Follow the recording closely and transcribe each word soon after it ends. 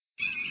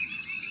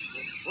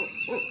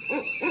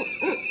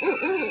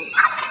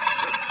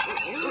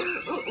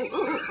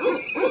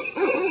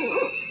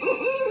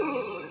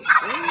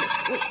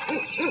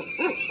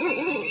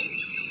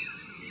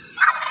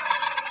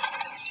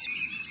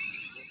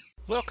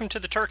Welcome to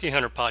the Turkey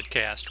Hunter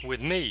Podcast with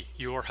me,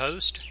 your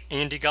host,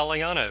 Andy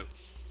Galliano.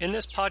 In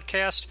this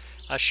podcast,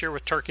 I share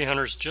with turkey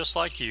hunters just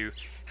like you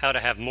how to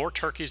have more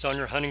turkeys on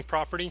your hunting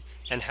property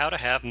and how to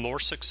have more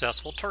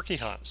successful turkey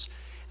hunts.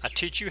 I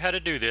teach you how to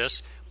do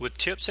this with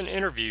tips and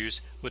interviews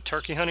with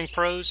turkey hunting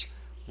pros,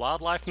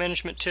 wildlife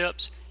management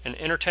tips, and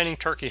entertaining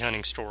turkey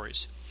hunting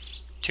stories.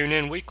 Tune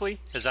in weekly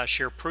as I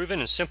share proven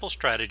and simple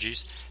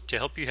strategies to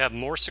help you have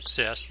more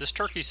success this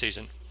turkey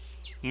season.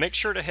 Make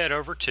sure to head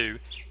over to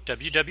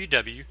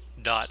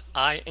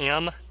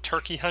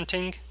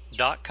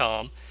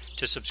www.iamturkeyhunting.com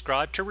to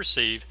subscribe to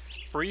receive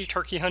free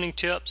turkey hunting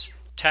tips,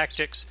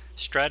 tactics,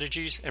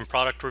 strategies, and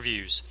product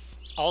reviews.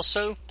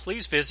 Also,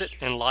 please visit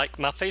and like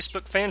my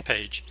Facebook fan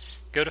page.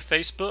 Go to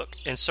Facebook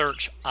and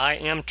search I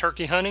Am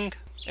Turkey Hunting,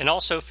 and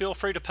also feel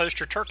free to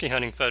post your turkey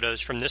hunting photos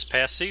from this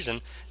past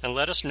season and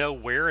let us know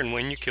where and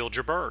when you killed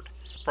your bird.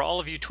 For all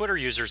of you Twitter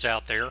users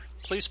out there,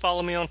 please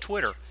follow me on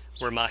Twitter,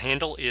 where my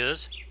handle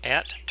is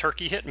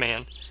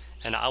 @TurkeyHitman,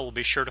 and I will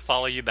be sure to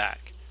follow you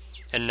back.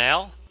 And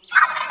now,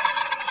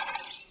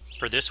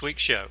 for this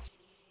week's show.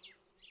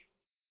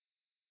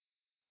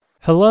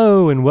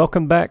 Hello, and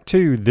welcome back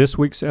to this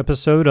week's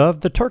episode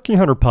of the Turkey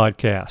Hunter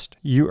Podcast.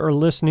 You are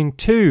listening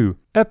to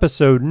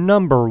episode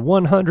number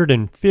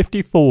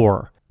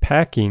 154,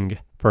 Packing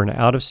for an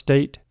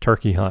Out-of-State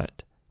Turkey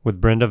Hunt,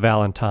 with Brenda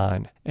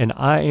Valentine. And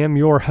I am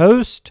your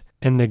host,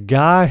 and the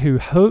guy who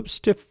hopes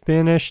to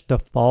finish the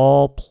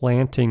fall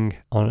planting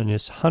on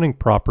his hunting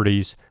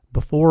properties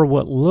before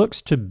what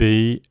looks to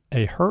be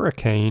a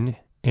hurricane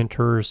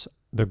enters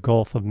the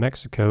Gulf of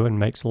Mexico and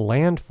makes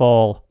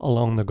landfall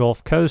along the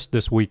Gulf Coast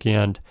this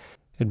weekend.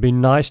 It'd be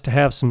nice to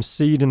have some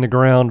seed in the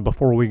ground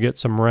before we get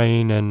some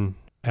rain, and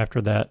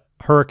after that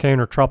hurricane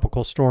or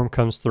tropical storm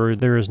comes through,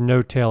 there is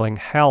no telling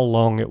how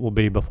long it will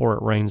be before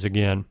it rains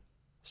again.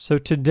 So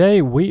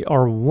today we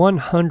are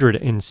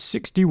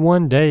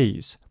 161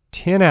 days,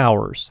 10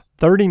 hours,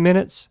 30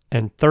 minutes,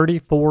 and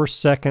 34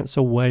 seconds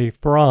away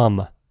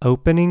from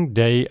opening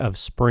day of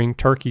spring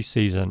turkey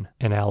season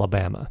in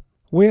Alabama.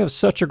 We have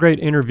such a great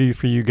interview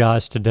for you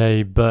guys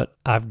today, but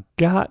I've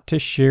got to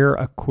share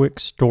a quick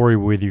story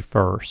with you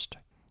first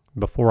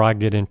before I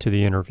get into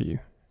the interview.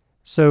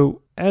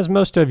 So, as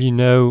most of you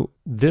know,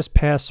 this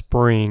past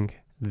spring,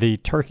 the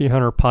Turkey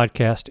Hunter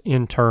Podcast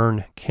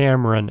intern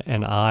Cameron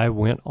and I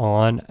went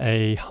on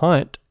a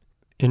hunt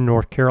in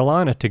North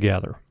Carolina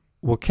together.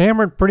 Well,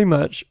 Cameron pretty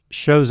much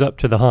shows up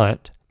to the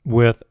hunt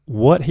with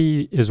what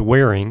he is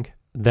wearing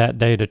that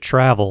day to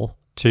travel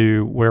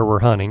to where we're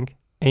hunting,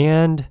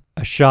 and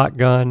a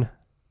shotgun,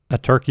 a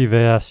turkey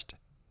vest,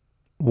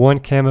 one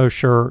camo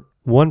shirt,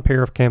 one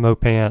pair of camo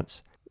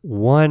pants,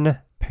 one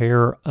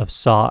pair of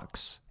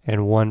socks,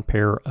 and one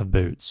pair of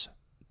boots.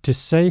 To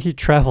say he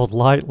traveled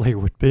lightly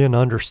would be an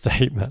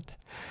understatement.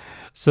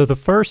 So the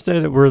first day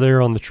that we were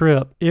there on the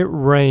trip, it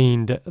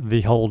rained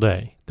the whole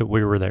day that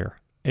we were there.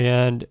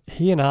 And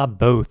he and I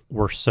both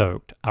were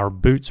soaked. Our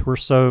boots were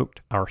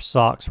soaked. Our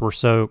socks were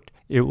soaked.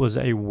 It was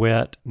a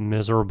wet,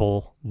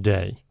 miserable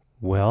day.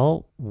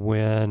 Well,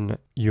 when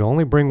you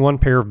only bring one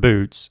pair of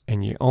boots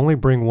and you only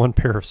bring one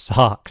pair of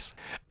socks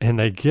and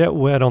they get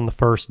wet on the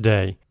first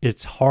day,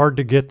 it's hard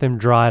to get them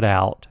dried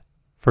out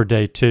for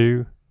day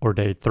 2 or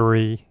day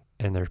 3,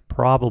 and they're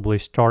probably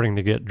starting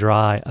to get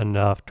dry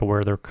enough to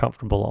where they're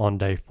comfortable on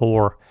day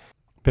 4.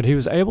 But he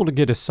was able to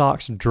get his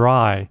socks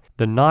dry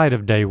the night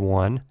of day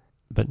 1,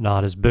 but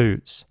not his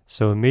boots.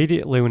 So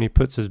immediately when he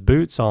puts his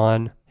boots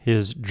on,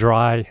 his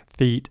dry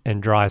feet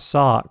and dry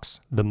socks,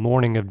 the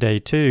morning of day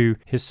 2,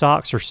 his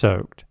socks are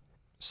soaked.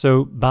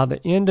 So by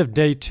the end of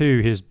day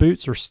 2, his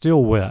boots are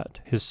still wet.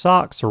 His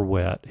socks are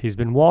wet. He's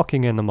been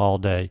walking in them all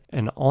day.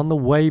 And on the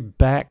way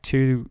back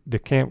to the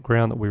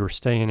campground that we were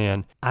staying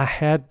in, I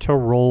had to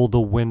roll the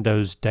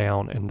windows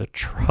down in the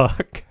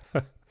truck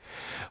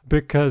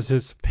because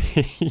his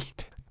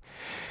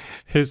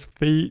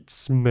feet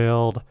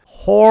smelled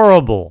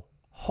horrible.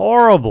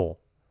 Horrible.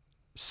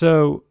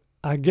 So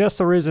I guess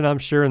the reason I'm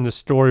sharing this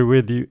story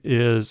with you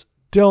is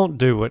don't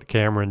do what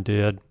Cameron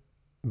did.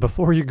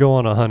 Before you go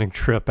on a hunting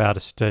trip out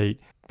of state,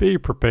 be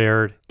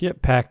prepared,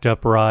 get packed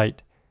up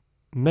right,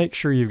 make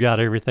sure you've got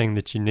everything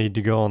that you need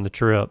to go on the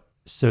trip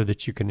so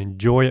that you can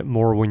enjoy it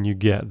more when you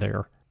get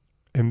there.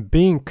 And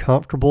being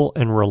comfortable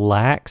and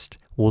relaxed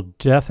will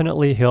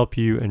definitely help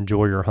you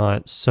enjoy your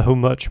hunt so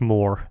much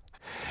more.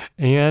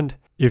 And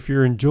if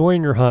you're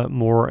enjoying your hunt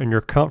more and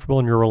you're comfortable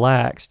and you're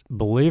relaxed,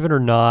 believe it or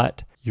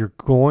not, you're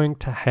going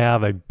to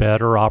have a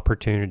better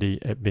opportunity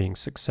at being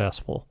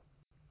successful.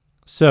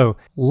 So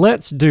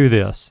let's do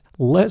this.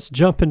 Let's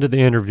jump into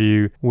the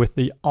interview with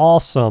the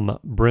awesome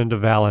Brenda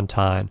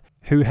Valentine,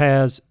 who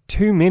has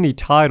too many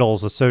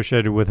titles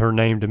associated with her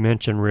name to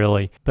mention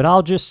really, but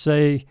I'll just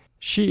say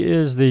she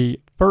is the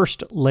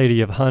First Lady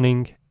of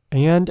Hunting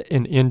and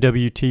an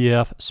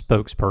NWTF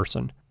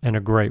spokesperson, and a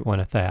great one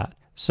at that.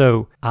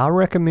 So I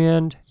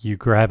recommend you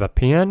grab a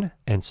pen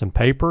and some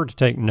paper to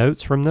take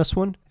notes from this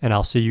one, and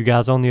I'll see you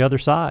guys on the other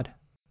side.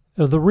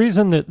 The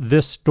reason that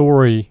this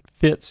story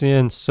fits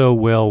in so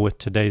well with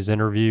today's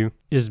interview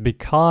is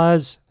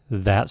because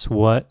That's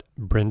what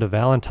Brenda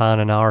Valentine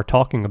and I are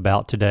talking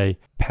about today,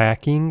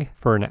 packing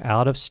for an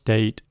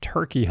out-of-state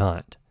turkey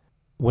hunt.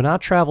 When I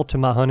travel to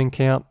my hunting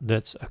camp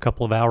that's a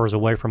couple of hours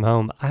away from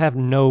home, I have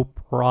no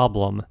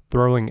problem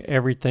throwing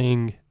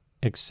everything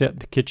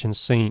except the kitchen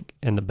sink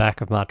in the back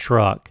of my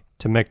truck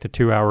to make the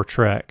 2-hour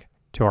trek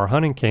to our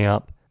hunting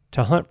camp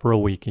to hunt for a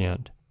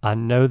weekend. I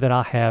know that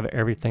I have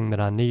everything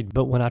that I need,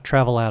 but when I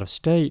travel out of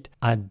state,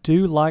 I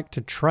do like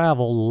to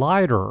travel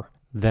lighter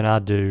than I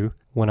do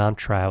when I'm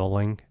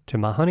traveling to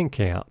my hunting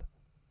camp.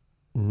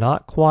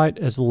 Not quite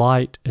as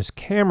light as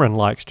Cameron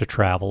likes to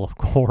travel, of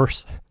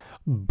course,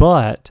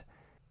 but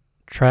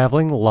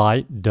traveling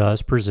light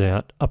does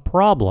present a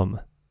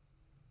problem.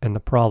 And the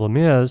problem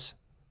is,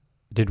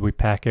 did we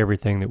pack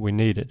everything that we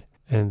needed?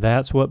 And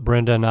that's what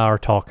Brenda and I are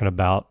talking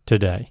about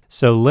today.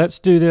 So let's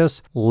do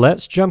this.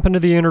 Let's jump into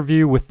the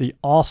interview with the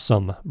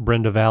awesome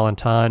Brenda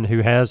Valentine,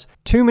 who has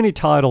too many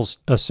titles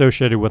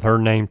associated with her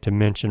name to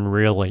mention,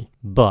 really.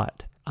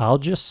 But I'll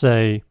just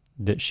say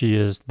that she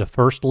is the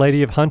First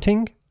Lady of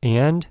Hunting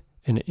and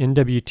an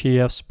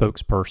NWTF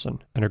spokesperson,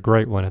 and a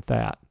great one at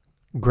that.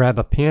 Grab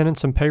a pen and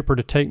some paper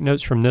to take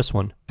notes from this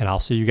one, and I'll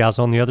see you guys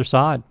on the other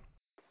side.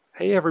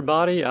 Hey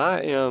everybody,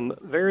 I am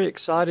very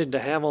excited to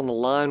have on the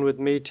line with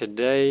me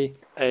today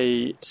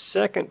a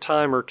second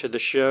timer to the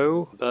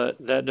show, but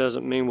that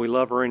doesn't mean we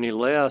love her any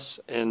less,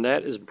 and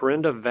that is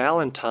Brenda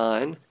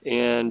Valentine.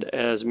 And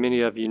as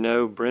many of you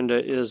know, Brenda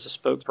is a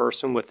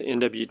spokesperson with the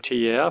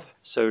NWTF,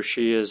 so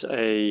she is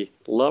a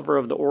lover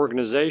of the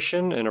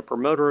organization and a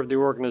promoter of the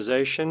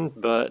organization,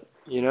 but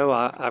you know,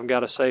 I've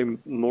got to say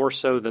more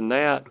so than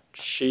that,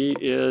 she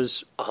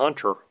is a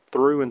hunter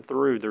through and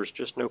through. There's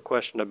just no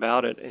question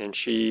about it, and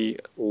she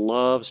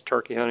loves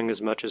turkey hunting as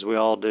much as we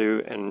all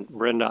do. And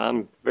Brenda,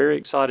 I'm very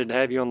excited to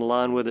have you on the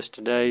line with us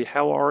today.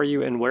 How are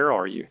you and where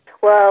are you?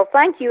 Well,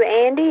 thank you,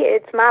 Andy.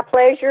 It's my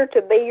pleasure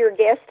to be your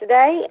guest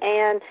today,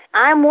 and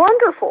I'm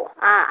wonderful.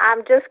 I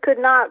just could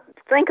not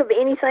think of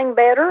anything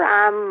better.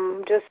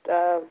 I'm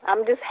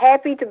just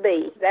happy to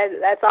be.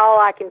 That's all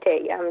I can tell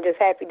you. I'm just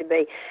happy to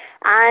be.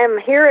 I'm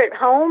here at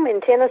home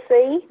in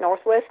Tennessee,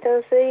 Northwest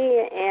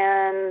Tennessee,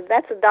 and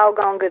that's a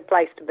doggone good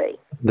place to be.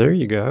 There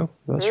you go.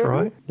 That's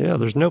right. Yeah,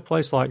 there's no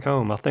place like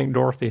home. I think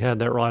Dorothy had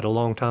that right a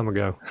long time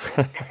ago.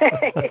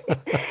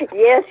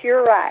 Yes,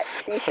 you're right.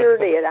 She sure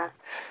did.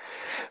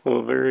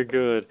 Well, very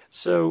good.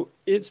 So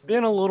it's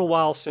been a little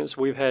while since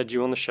we've had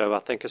you on the show. I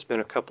think it's been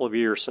a couple of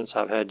years since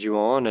I've had you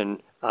on,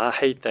 and I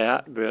hate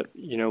that, but,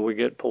 you know, we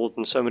get pulled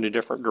in so many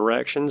different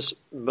directions.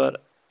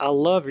 But I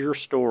love your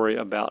story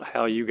about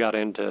how you got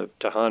into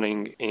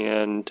hunting,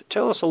 and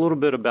tell us a little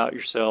bit about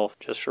yourself,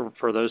 just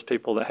for those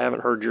people that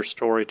haven't heard your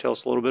story. Tell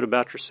us a little bit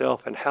about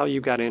yourself and how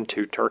you got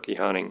into turkey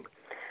hunting.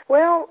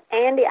 Well,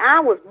 Andy,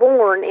 I was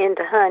born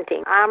into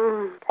hunting.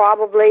 I'm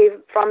probably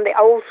from the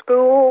old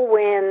school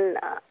when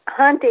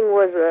hunting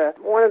was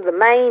one of the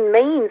main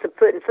means of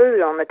putting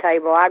food on the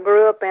table. I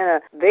grew up in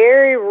a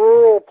very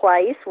rural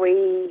place.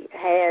 We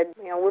had,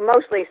 we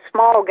mostly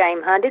small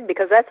game hunted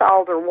because that's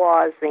all there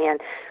was then.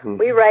 Mm-hmm.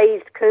 We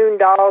raised coon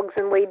dogs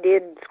and we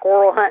did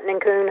squirrel hunting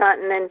and coon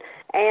hunting,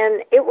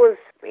 and it was,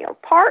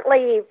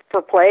 partly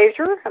for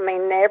pleasure. I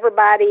mean,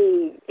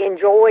 everybody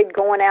enjoyed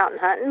going out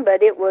and hunting,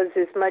 but it was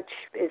as much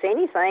as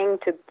anything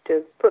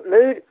to put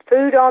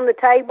food on the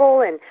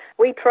table, and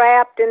we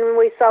trapped and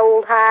we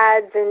sold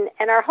hides,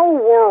 and our whole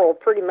world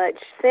pretty much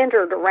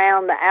centered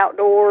around the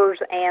outdoors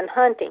and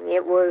hunting.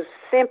 It was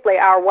simply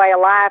our way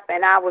of life,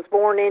 and I was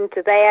born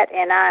into that,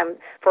 and I'm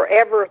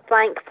forever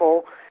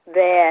thankful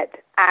that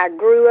I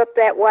grew up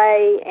that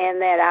way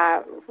and that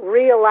I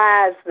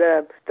realized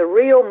the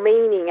real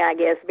meaning, I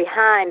guess,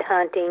 behind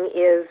hunting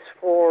is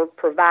for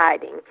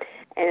providing.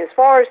 And as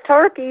far as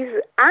turkeys,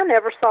 I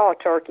never saw a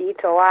turkey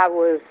till I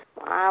was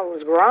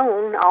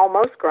grown,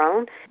 almost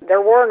grown.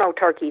 There were no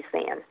turkeys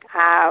then.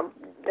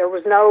 There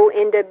was no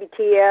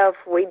NWTF.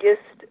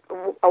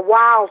 A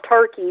wild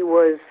turkey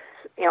was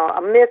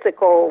a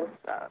mythical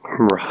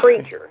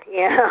creature.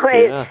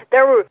 Yeah.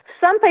 There were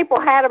some people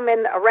had them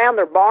around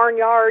their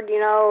barnyard,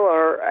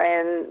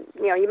 and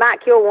you might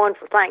kill one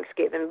for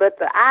Thanksgiving. But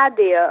the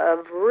idea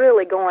of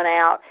really going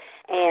out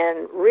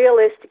and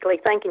realistically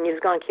thinking you was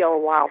going to kill a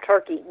wild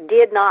turkey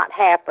did not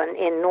happen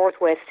in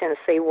Northwest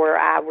Tennessee, where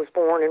I was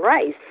born and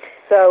raised.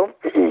 So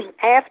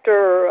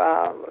after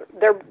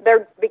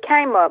there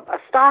became a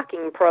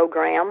stocking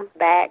program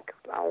back,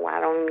 I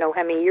don't even know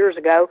how many years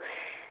ago.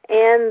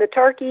 And the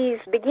turkeys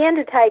began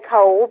to take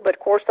hold, but of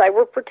course they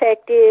were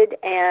protected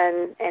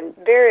and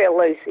very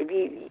elusive.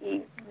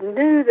 You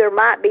knew there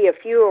might be a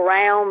few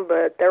around,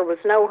 but there was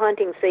no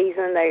hunting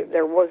season. They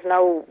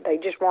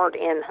just weren't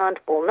in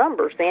huntable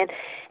numbers then.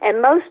 And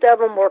most of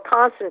them were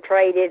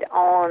concentrated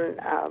on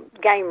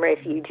game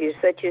refuges,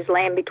 such as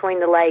Land Between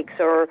the Lakes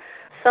or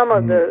some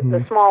of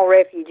the small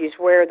refuges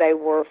where they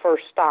were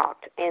first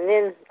stocked. And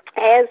then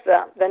as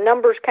the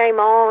numbers came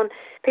on,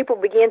 people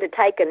began to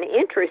take an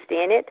interest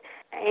in it.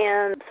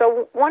 And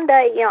so one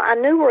day, I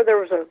knew where there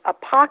was a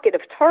pocket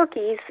of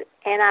turkeys,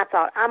 and I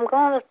thought, I'm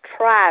going to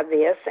try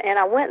this. And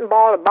I went and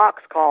bought a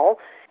box call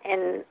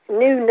and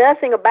knew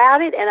nothing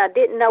about it, and I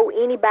didn't know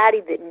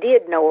anybody that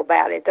did know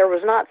about it. There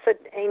was not such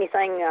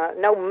anything,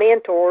 no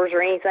mentors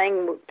or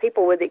anything,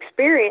 people with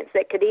experience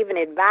that could even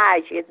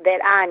advise you that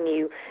I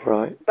knew.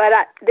 Right. But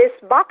this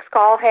box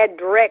call had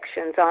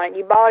directions on it.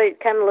 You bought it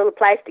kind of a little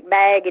plastic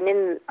bag, and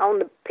then on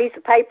the piece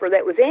of paper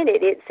that was in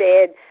it, it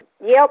said,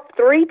 yelp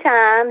 3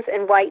 times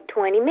and wait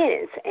 20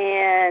 minutes.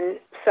 And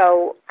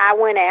so I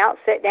went out,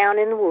 sat down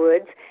in the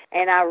woods,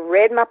 and I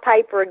read my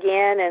paper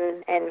again,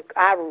 and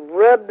I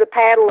rubbed the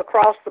paddle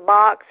across the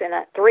box and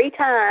 3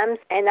 times,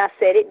 and I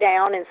set it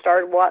down and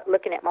started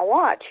looking at my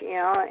watch,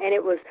 and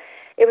it was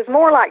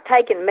more like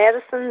taking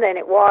medicine than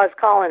it was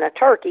calling a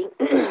turkey,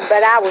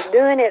 but I was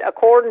doing it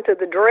according to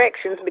the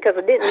directions because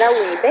I didn't know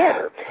any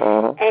better.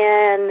 Uh-huh.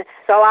 And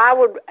so I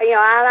would, and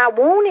I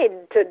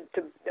wanted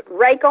to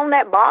rake on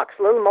that box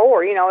a little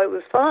more. It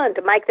was fun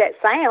to make that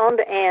sound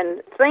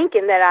and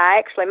thinking that I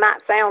actually might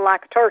sound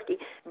like a turkey,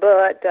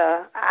 but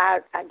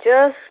I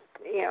just,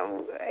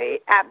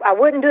 I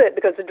wouldn't do it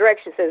because the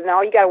direction says,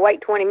 no, you got to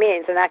wait 20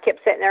 minutes. And I kept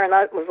sitting there, and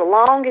it was the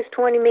longest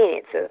 20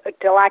 minutes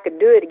until I could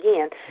do it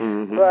again.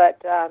 Mm-hmm. But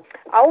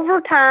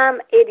over time,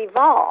 it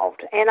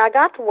evolved. And I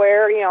got to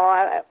where,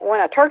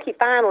 when a turkey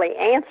finally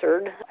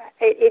answered,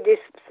 it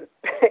just,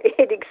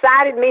 it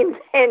excited me.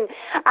 And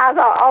I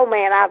thought, oh,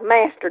 man, I've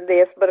mastered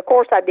this. But, of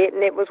course, I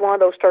didn't. It was one of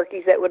those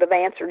turkeys that would have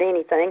answered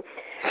anything.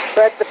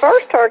 But the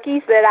first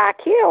turkeys that I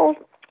killed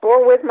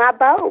were with my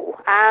bow.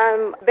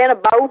 I've been a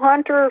bow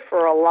hunter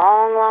for a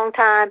long, long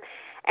time,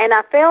 and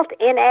I felt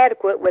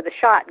inadequate with a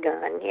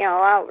shotgun. We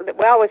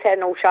always had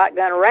an old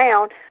shotgun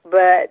around,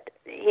 but,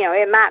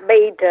 it might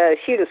be to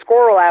shoot a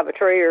squirrel out of a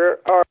tree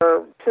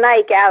or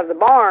snake out of the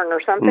barn or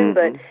something,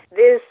 but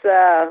this,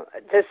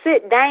 to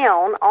sit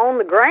down on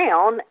the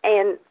ground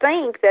and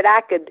think that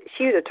I could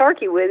shoot a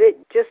turkey with it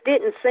just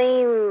didn't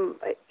seem,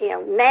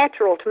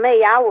 natural to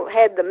me. I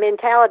had the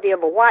mentality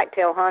of a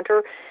whitetail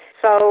hunter.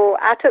 So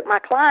I took my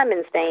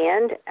climbing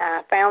stand.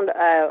 I found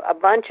a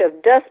bunch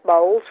of dust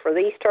bowls for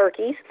these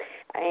turkeys,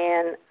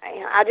 and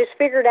I just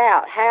figured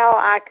out how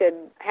I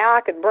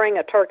could bring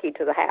a turkey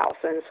to the house.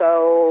 And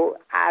so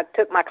I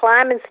took my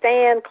climbing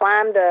stand,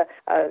 climbed a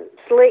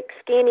slick,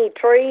 skinny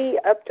tree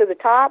up to the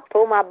top,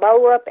 pulled my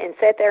bow up, and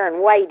sat there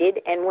and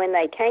waited. And when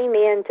they came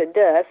in to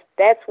dusk,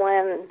 that's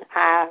when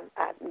I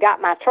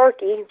got my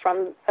turkey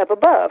from up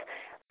above.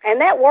 And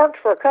that worked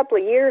for a couple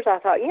of years. I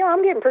thought,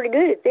 I'm getting pretty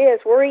good at this.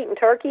 We're eating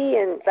turkey,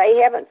 and they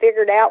haven't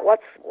figured out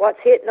what's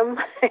hitting them.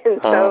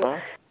 And so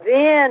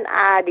then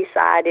I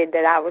decided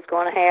that I was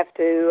going to have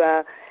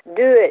to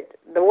do it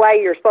the way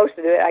you're supposed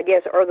to do it, I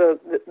guess, or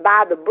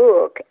by the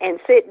book, and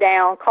sit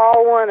down,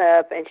 call one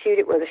up, and shoot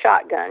it with a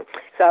shotgun.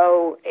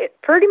 So it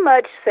pretty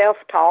much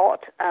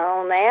self-taught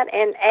on that,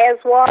 and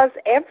as was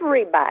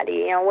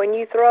everybody. When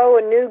you throw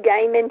a new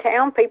game in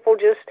town, people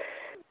just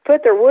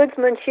put their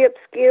woodsmanship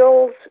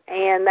skills,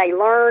 and they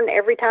learn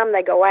every time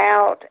they go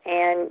out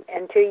and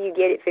until you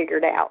get it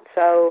figured out.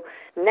 So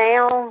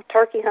now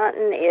turkey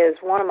hunting is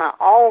one of my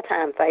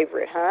all-time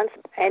favorite hunts,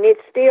 and it's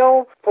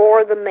still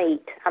for the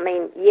meat. I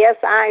mean, yes,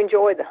 I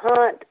enjoy the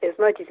hunt as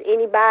much as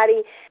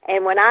anybody,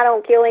 and when I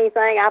don't kill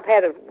anything, I've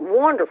had a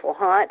wonderful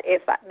hunt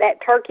if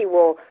that turkey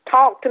will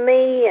talk to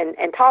me and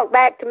talk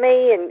back to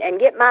me and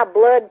get my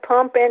blood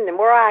pumping and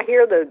where I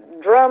hear the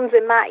drums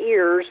in my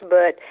ears.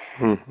 But,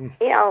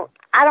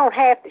 I don't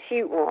have to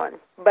shoot one,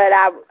 but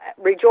I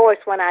rejoice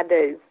when I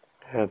do.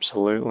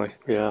 Absolutely,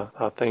 yeah.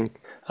 I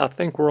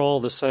think we're all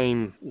the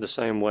same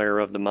way, or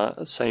of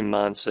the same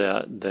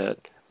mindset that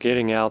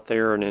getting out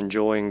there and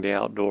enjoying the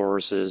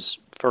outdoors is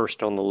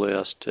first on the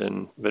list.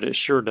 But it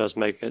sure does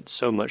make it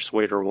so much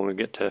sweeter when we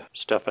get to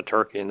stuff a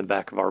turkey in the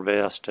back of our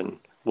vest and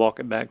walk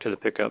it back to the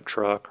pickup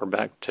truck or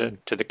back to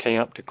the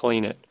camp to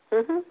clean it.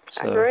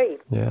 I agree.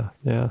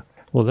 Yeah.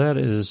 Well, that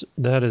is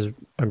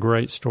a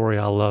great story.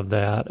 I love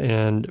that.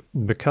 And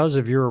because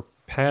of your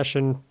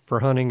passion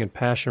for hunting and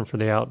passion for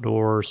the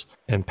outdoors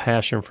and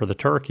passion for the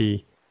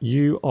turkey,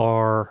 you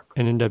are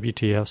an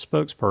NWTF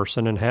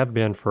spokesperson and have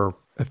been for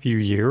a few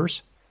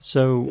years.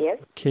 So yes.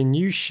 Can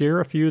you share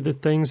a few of the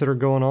things that are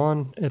going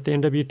on at the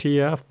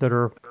NWTF that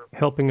are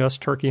helping us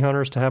turkey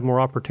hunters to have more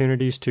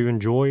opportunities to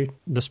enjoy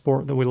the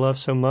sport that we love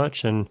so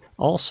much? And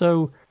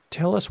also,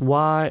 tell us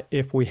why,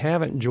 if we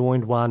haven't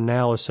joined, why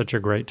now is such a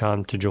great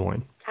time to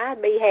join. I'd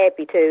be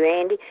happy to,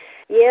 Andy.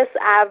 Yes,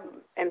 I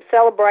am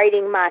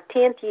celebrating my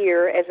 10th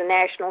year as a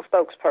national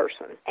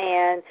spokesperson,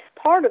 and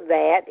part of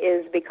that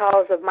is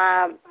because of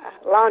my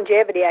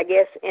longevity, I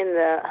guess, in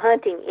the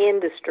hunting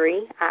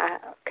industry. I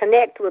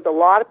connect with a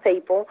lot of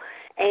people,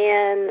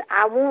 and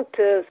I want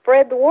to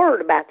spread the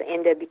word about the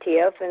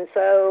NWTF, and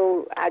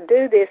so I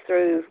do this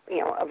through,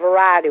 a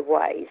variety of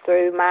ways,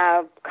 through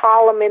my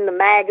column in the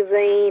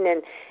magazine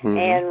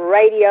and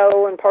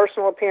radio and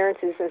personal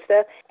appearances and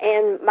stuff.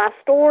 And my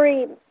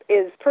story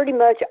is pretty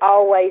much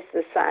always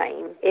the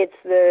same. It's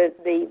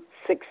the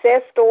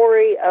success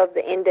story of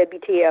the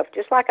NWTF.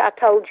 Just like I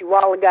told you a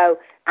while ago,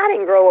 I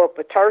didn't grow up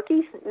with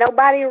turkeys.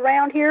 Nobody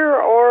around here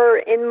or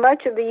in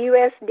much of the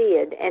U.S.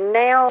 did. And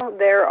now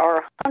there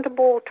are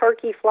huntable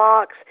turkey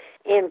flocks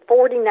in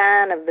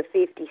 49 of the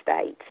 50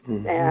 states.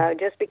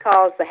 Just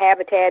because the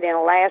habitat in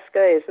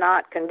Alaska is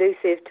not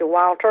conducive to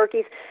wild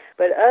turkeys.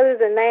 But other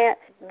than that,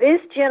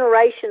 this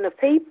generation of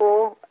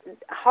people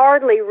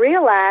hardly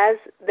realize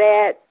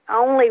that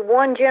only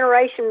one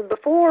generation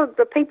before,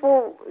 the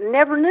people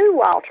never knew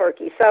wild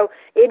turkey. So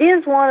it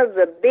is one of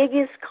the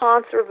biggest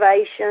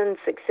conservation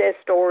success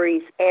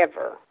stories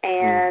ever.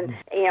 And,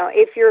 you know,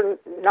 if you're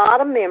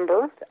not a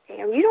member,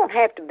 you don't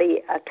have to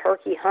be a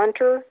turkey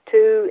hunter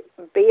to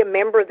be a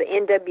member of the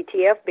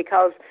NWTF,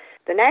 because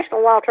the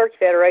National Wild Turkey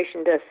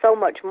Federation does so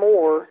much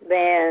more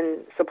than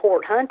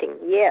support hunting.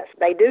 Yes,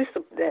 they do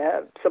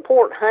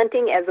support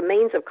hunting as a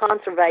means of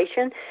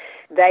conservation.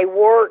 They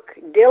work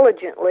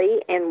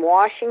diligently in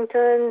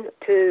Washington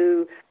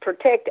to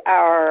protect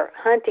our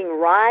hunting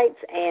rights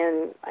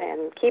and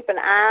keep an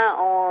eye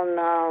on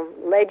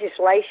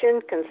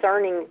legislation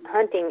concerning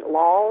hunting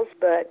laws.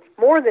 But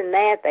more than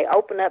that, they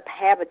open up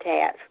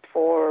habitats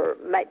to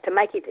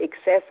make it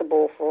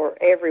accessible for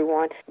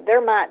everyone.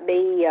 There might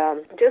be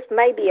just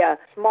maybe a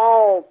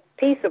small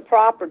piece of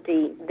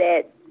property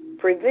that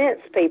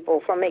prevents people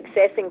from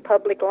accessing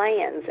public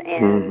lands,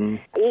 and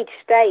each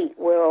state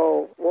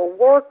will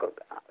work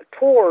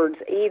towards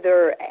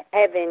either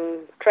having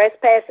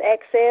trespass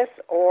access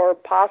or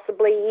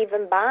possibly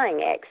even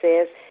buying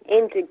access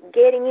into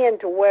getting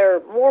into where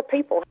more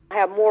people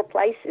have more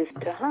places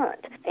to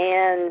hunt.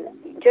 And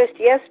just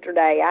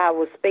yesterday I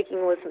was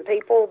speaking with some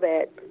people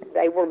that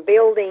they were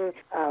building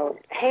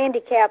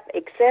handicap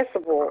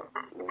accessible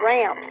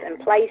ramps and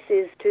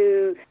places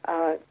to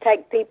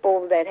take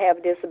people that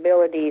have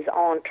disabilities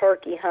on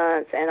turkey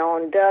hunts and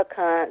on duck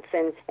hunts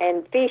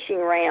and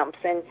fishing ramps.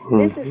 And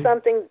this is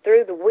something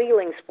through the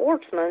Wheeling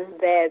Sportsman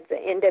that the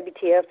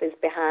NWTF is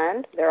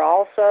behind. They're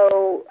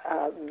also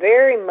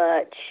very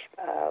much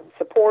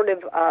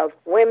supportive of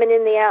women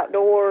in the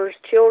outdoors,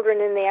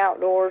 children in the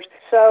outdoors.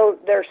 So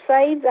their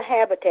Save the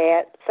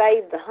Habitat,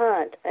 Save the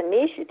Hunt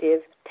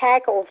initiative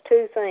tackles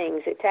two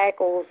things. It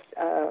tackles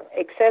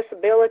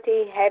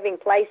accessibility, having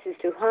places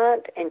to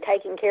hunt, and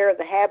taking care of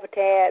the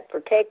habitat,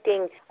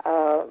 protecting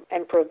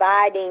and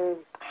providing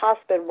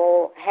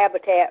hospitable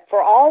habitat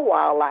for all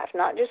wildlife,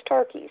 not just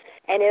turkeys.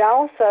 And it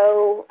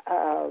also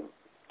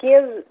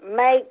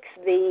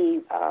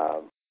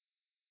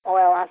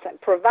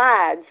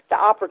provides the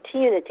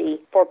opportunity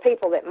for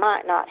people that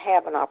might not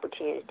have an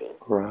opportunity.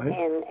 Right.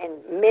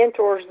 And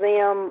mentors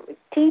them,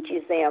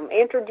 teaches them,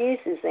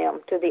 introduces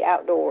them to the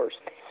outdoors.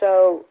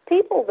 So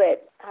people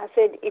that, I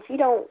said, if you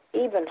don't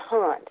even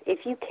hunt,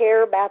 if you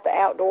care about the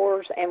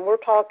outdoors, and we're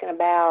talking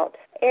about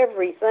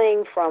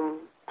everything from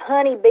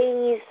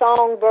honeybees,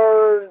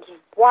 songbirds,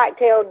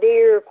 white-tailed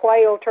deer,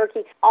 quail,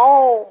 turkey,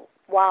 all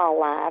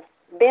wildlife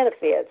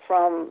benefit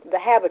from the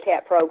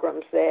habitat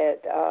programs that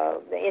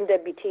the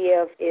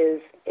NWTF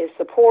is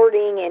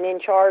supporting and in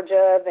charge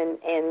of and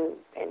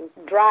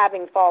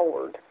driving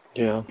forward.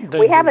 Yeah.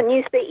 We have a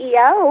new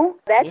CEO.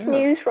 That's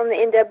news from the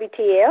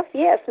NWTF.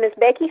 Yes, Miss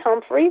Becky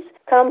Humphreys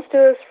comes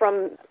to us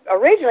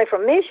originally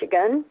from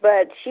Michigan,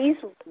 but she's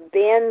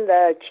been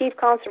the Chief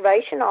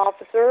Conservation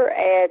Officer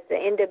at the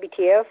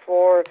NWTF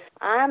for,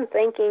 I'm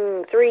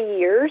thinking, 3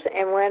 years.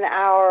 And when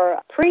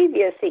our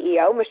previous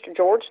CEO, Mr.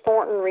 George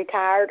Thornton,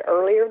 retired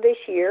earlier this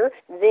year,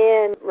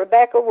 then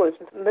Rebecca was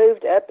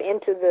moved up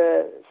into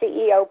the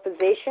CEO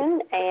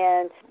position.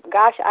 And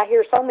gosh, I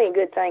hear so many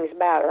good things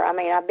about her. I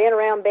mean, I've been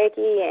around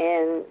Becky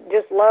and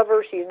just love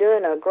her. She's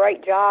doing a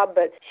great job,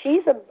 but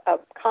she's a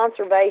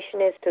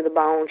conservationist to the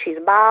bone. She's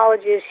a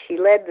biologist. She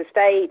led the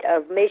state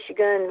of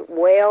Michigan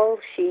well.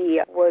 She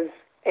was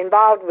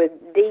involved with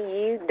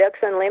DU, Ducks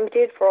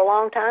Unlimited, for a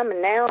long time,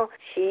 and now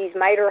she's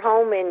made her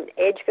home in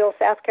Edgefield,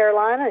 South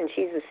Carolina, and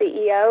she's the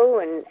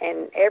CEO,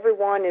 and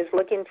everyone is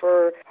looking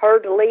for her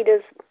to lead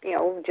us,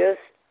 just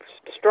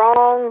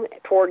strong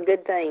toward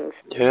good things.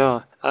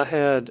 Yeah, I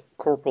had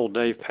Corporal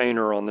Dave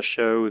Painter on the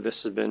show.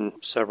 This has been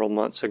several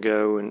months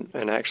ago,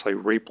 and actually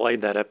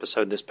replayed that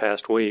episode this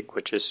past week,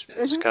 which is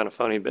kind of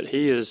funny. But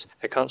he is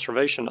a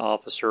conservation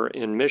officer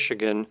in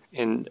Michigan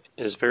and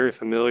is very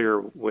familiar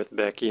with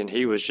Becky, and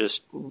he was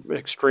just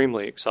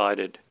extremely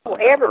excited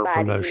about her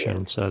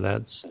promotion. Is. So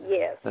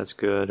that's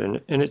good,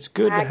 and it's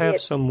good to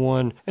have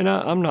someone. And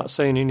I'm not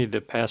saying any of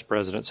the past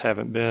presidents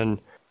haven't been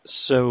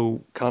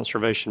so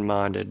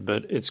conservation-minded,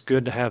 but it's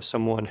good to have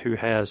someone who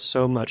has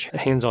so much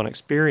hands-on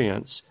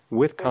experience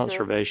with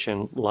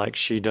conservation like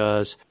she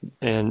does,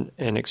 and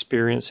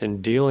experience in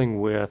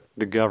dealing with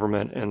the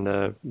government and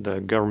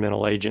the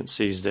governmental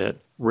agencies that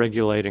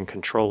regulate and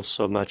control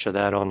so much of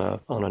that on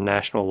a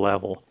national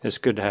level. It's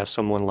good to have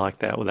someone like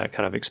that with that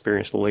kind of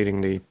experience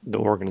leading the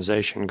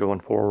organization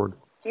going forward.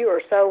 You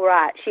are so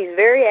right. She's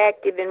very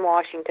active in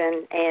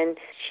Washington, and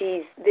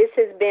this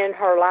has been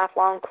her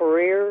lifelong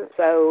career.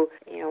 So,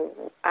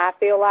 I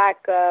feel like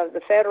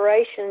the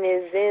Federation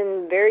is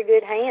in very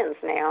good hands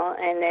now,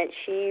 and that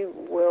she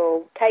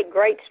will take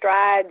great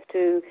strides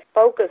to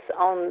focus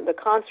on the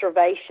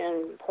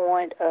conservation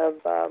point of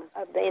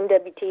the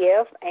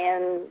NWTF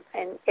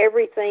and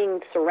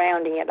everything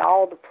surrounding it,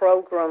 all the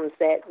programs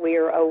that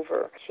we're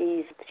over.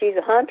 She's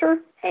a hunter,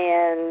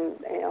 and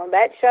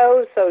that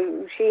shows.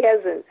 So she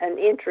has an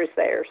interest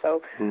there.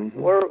 So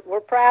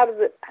we're proud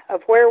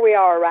of where we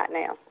are right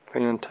now.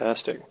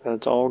 Fantastic.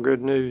 That's all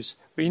good news.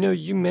 But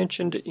you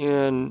mentioned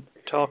in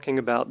talking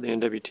about the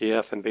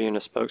NWTF and being a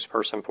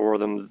spokesperson for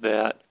them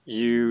that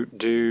you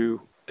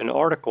do an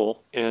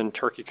article in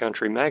Turkey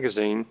Country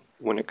magazine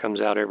when it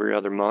comes out every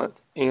other month.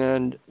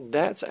 And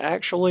that's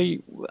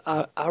actually,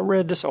 I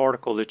read this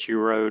article that you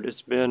wrote.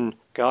 It's been,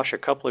 a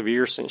couple of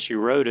years since you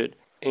wrote it.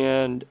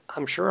 And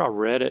I'm sure I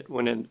read it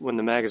when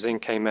the magazine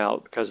came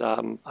out, because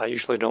I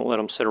usually don't let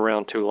them sit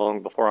around too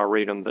long before I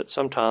read them, but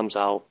sometimes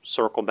I'll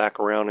circle back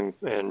around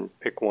and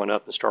pick one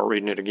up and start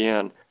reading it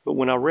again. But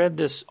when I read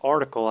this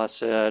article, I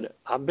said,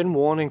 I've been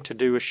wanting to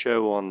do a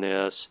show on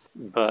this,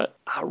 but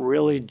I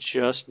really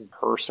just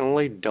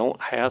personally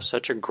don't have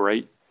such a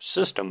great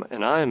system,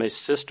 and I am a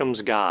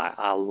systems guy.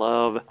 I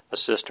love a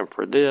system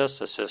for this,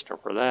 a system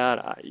for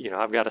that.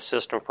 I've got a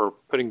system for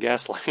putting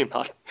gasoline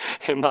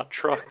in my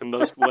truck,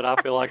 what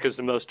I feel like is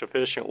the most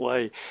efficient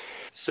way.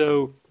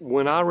 So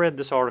when I read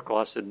this article,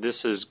 I said,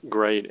 this is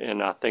great,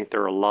 and I think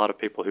there are a lot of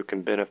people who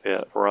can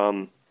benefit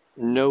from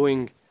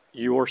knowing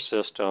your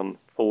system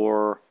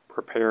for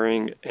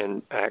preparing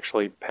and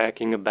actually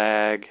packing a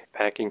bag,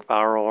 packing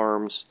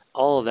firearms,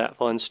 all of that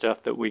fun stuff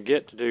that we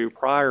get to do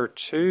prior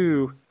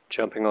to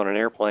jumping on an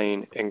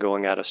airplane and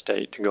going out of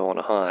state to go on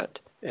a hunt.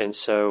 And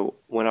so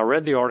when I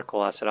read the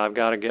article, I said, I've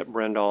got to get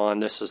Brenda on.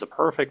 This is a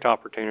perfect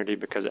opportunity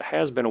because it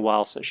has been a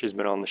while since she's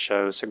been on the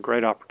show. It's a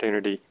great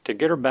opportunity to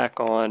get her back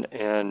on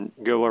and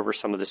go over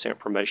some of this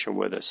information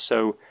with us.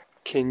 So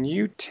can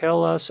you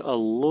tell us a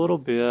little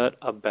bit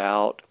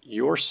about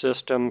your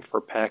system for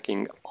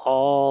packing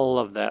all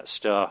of that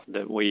stuff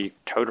that we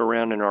tote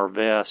around in our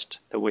vest,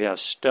 that we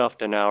have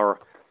stuffed in our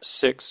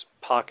 6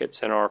 pockets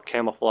in our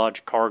camouflage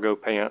cargo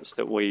pants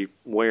that we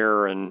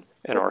wear, and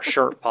our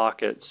shirt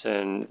pockets,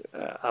 and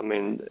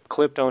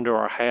clipped onto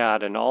our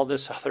hat, and all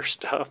this other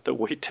stuff that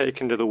we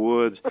take into the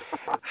woods?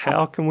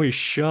 How can we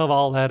shove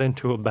all that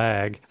into a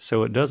bag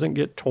so it doesn't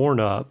get torn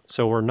up,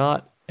 so we're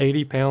not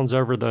 80 pounds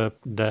over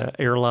the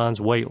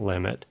airline's weight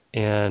limit,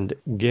 and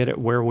get it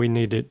where we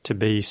need it to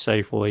be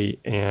safely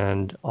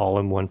and all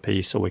in one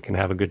piece so we can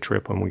have a good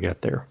trip when we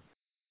get there?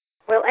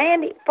 Well,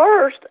 Andy,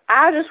 first,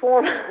 I just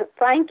want to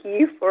thank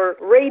you for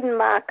reading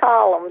my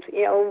columns.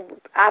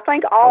 I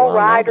think all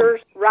writers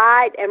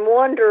write and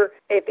wonder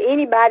if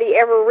anybody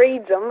ever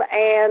reads them,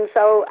 and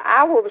so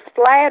I was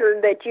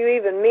flattered that you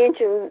even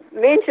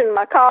mentioned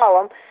my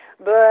column.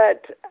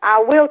 But I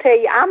will tell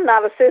you, I'm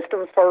not a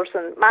systems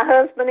person. My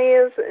husband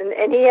is,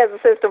 and he has a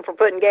system for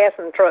putting gas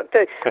in the truck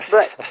too,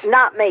 but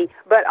not me.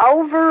 But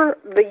over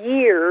the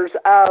years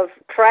of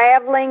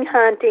traveling,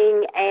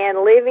 hunting,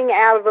 and living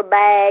out of a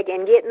bag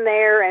and getting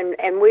there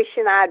and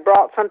wishing I'd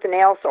brought something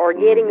else, or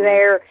getting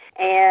there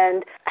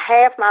and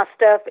half my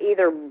stuff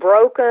either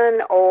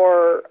broken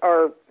or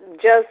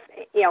just,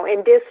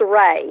 in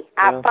disarray,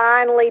 I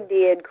finally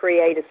did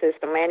create a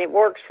system, and it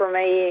works for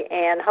me,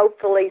 and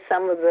hopefully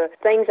some of the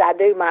things I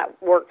do might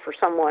work for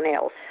someone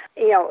else.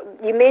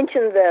 You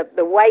mentioned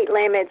the weight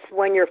limits.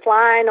 When you're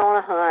flying on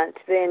a hunt,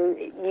 then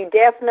you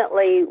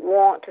definitely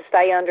want to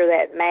stay under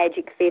that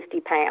magic 50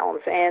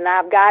 pounds, and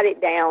I've got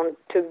it down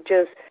to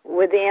just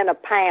within a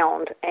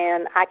pound,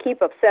 and I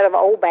keep a set of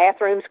old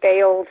bathroom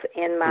scales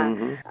in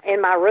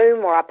my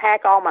room where I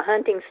pack all my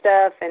hunting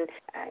stuff, and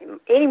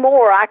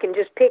anymore I can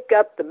just pick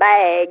up the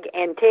bag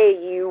and tell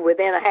you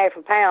within a half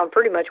a pound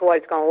pretty much what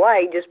it's going to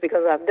weigh, just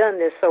because I've done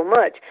this so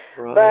much.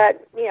 Right.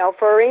 But,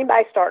 for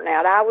anybody starting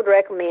out, I would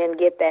recommend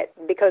get that,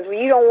 because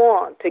you don't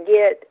want to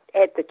get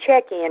at the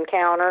check-in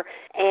counter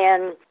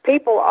and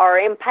people are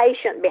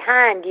impatient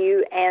behind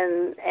you,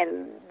 and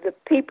the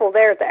people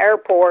there at the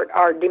airport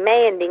are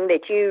demanding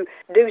that you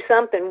do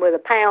something with a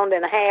pound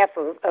and a half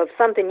of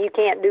something you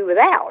can't do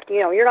without.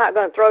 You're not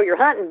going to throw your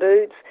hunting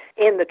boots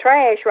in the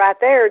trash right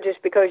there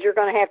just because you're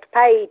going to have to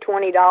pay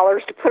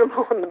 $20 to put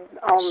them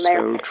on there.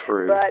 So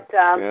true.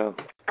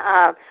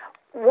 But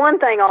one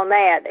thing on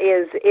that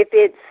is, if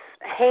it's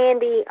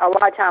handy, a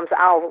lot of times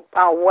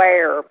I'll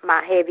wear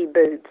my heavy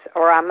boots,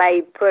 or I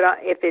may put on,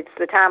 if it's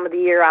the time of the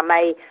year, I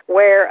may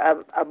wear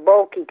a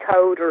bulky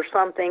coat or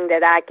something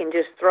that I can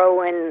just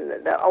throw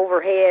in the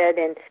overhead,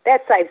 and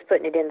that saves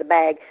putting it in the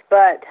bag.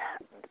 But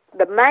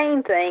the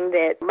main thing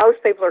that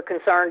most people are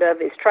concerned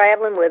of is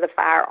traveling with a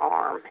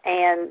firearm,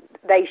 and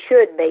they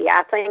should be.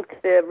 I think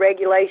the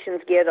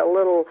regulations get a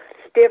little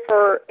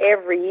stiffer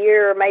every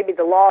year. Maybe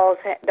the laws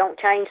don't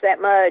change that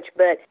much,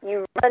 but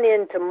you run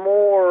into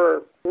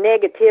more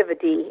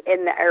negativity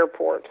in the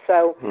airport.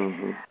 So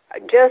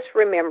just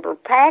remember,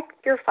 pack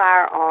your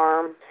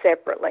firearm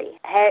separately.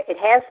 It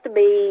has to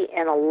be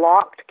in a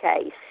locked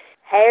case.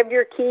 Have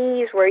your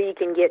keys where you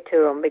can get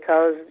to them,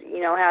 because you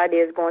know how it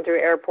is going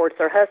through airports.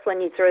 They're hustling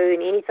you through,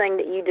 and anything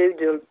that you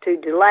do to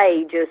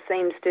delay just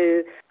seems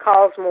to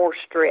cause more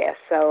stress.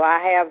 So I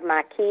have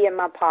my key in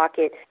my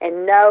pocket,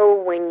 and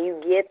know when you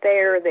get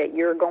there that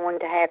you're going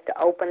to have to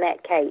open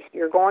that case.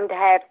 You're going to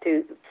have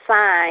to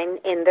sign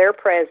in their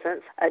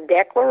presence a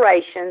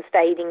declaration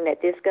stating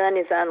that this gun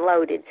is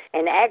unloaded.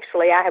 And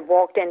actually, I have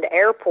walked into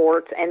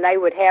airports, and they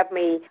would have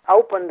me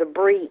open the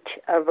breech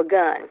of a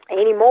gun.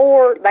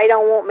 Anymore, they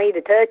don't want me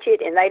to touch it,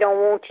 and they don't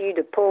want you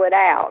to pull it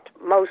out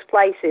most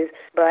places,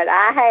 but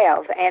I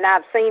have, and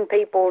I've seen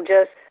people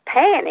just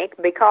panic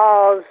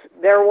because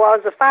there was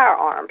a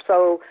firearm.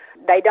 So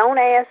they don't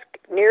ask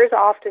near as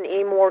often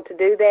anymore to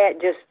do that.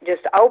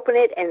 Just open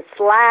it and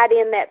slide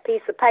in that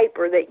piece of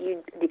paper that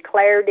you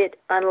declared it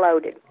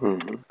unloaded.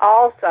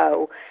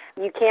 Also,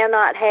 you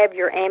cannot have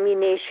your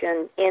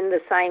ammunition in the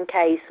same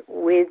case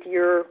with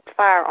your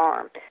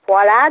firearm.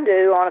 What I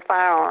do on a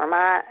firearm,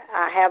 I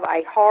have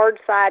a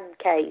hard-sided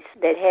case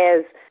that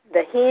has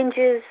the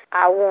hinges.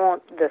 I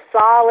want the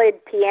solid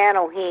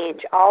piano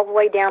hinge all the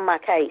way down my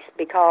case,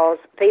 because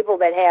people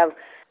that have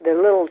the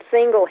little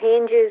single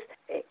hinges,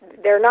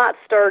 they're not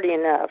sturdy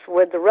enough.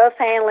 With the rough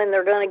handling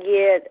they're going to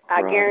get,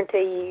 I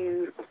guarantee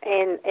you,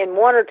 in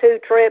one or two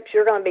trips,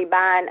 you're going to be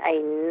buying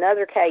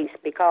another case,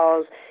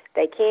 because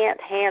they can't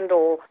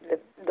handle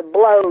the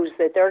blows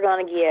that they're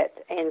going to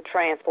get in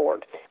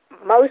transport.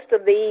 Most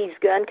of these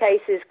gun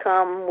cases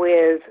come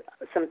with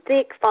some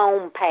thick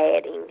foam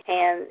padding,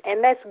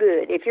 and that's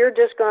good. If you're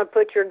just going to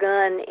put your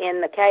gun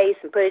in the case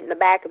and put it in the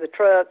back of the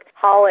truck,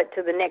 haul it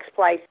to the next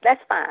place,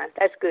 that's fine.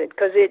 That's good,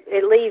 because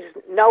it leaves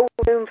no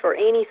room for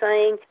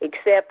anything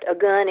except a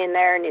gun in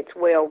there, and it's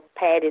well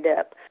padded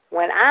up.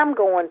 When I'm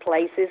going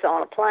places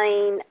on a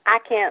plane, I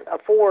can't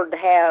afford to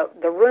have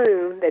the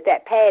room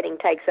that padding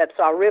takes up,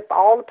 so I rip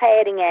all the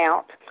padding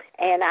out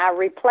and I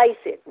replace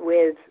it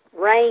with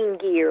rain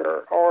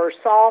gear or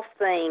soft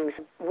things.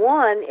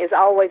 One is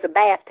always a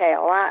bath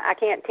towel. I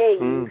can't tell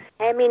you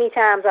how many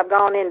times I've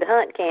gone into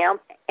hunt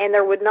camp and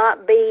there would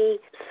not be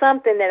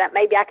something that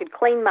maybe I could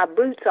clean my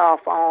boots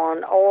off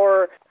on,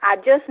 or I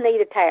just need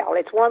a towel.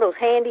 It's one of those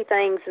handy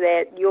things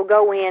that you'll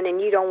go in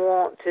and you don't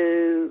want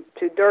to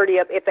dirty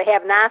up. If they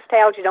have nice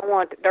towels, you don't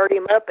want to dirty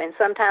them up, and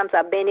sometimes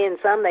I've been in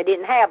some they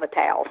didn't have a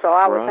towel, so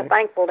I was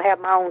thankful to have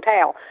my own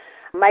towel.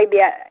 Maybe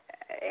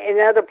in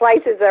other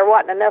places there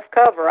wasn't enough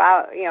cover.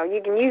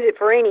 You can use it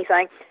for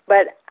anything,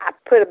 but I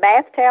put a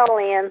bath towel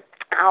in.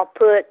 I'll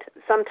put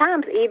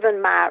sometimes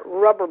even my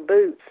rubber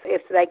boots,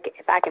 if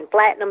I can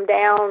flatten them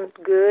down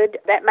good.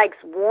 That makes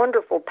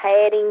wonderful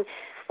padding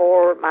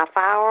for my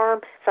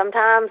firearm.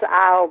 Sometimes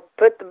I'll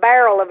put the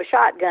barrel of a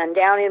shotgun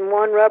down in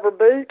one rubber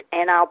boot,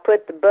 and I'll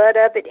put the butt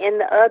of it in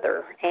the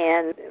other.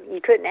 And you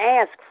couldn't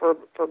ask for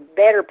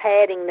better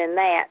padding than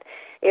that.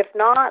 If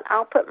not,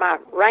 I'll put my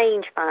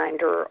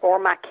rangefinder or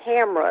my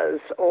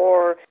cameras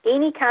or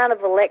any kind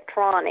of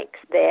electronics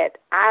that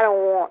I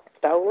don't want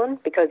stolen,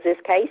 because this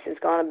case is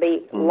going to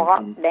be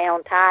locked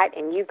down tight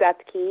and you've got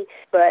the key.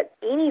 But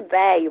any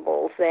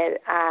valuables that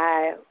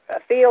I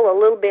feel a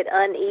little bit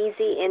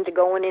uneasy into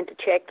going into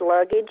checked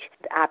luggage,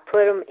 I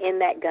put them in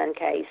that gun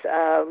case.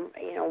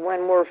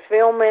 When we're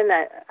filming,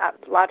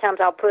 a lot of times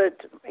I'll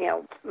put,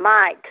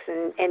 mics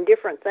and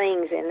different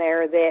things in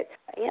there that,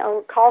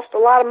 cost a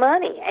lot of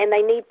money and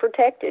they need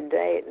protected.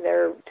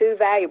 They're too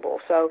valuable.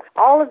 So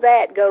all of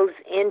that goes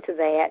into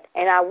that,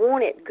 and I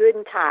want it good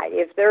and tight.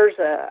 If there's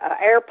a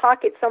air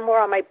pocket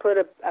somewhere, I may put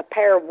a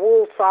pair of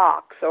wool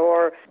socks,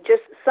 or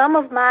just some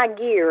of my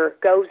gear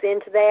goes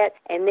into that.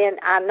 And then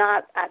I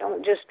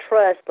don't just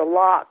trust the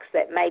locks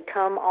that may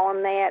come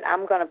on that.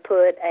 I'm going to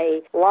put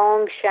a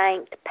long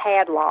shanked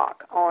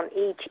padlock on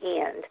each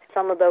end.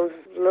 Some of those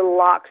little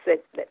locks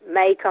that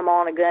may come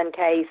on a gun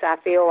case, I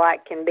feel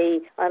like can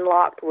be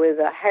unlocked with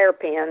a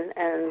hairpin,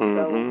 and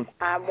so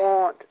I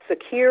want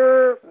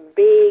secure,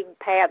 big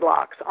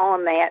padlocks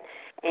on that.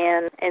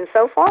 And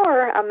so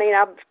far,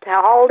 I've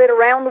hauled it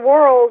around the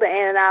world,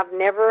 and I've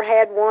never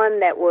had one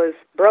that was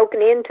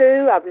broken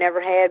into. I've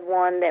never had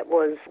one that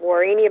was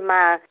where any of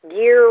my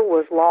gear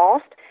was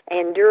lost.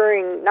 And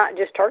during not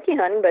just turkey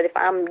hunting, but if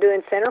I'm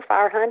doing center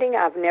fire hunting,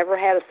 I've never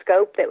had a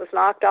scope that was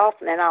knocked off,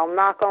 and I'll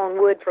knock on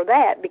wood for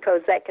that,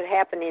 because that could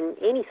happen in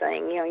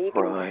anything. You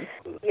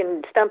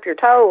can stump your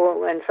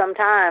toe and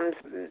sometimes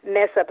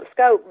mess up a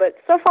scope. But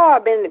so far,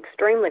 I've been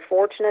extremely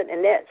fortunate,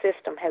 and that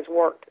system has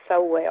worked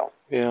so well.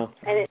 Yeah.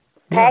 And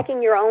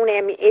packing your own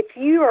ammunition. If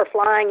you are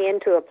flying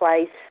into a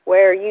place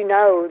where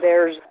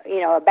there's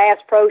a Bass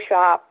Pro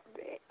Shop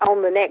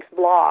on the next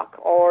block,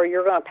 or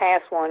you're going to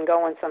pass one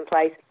going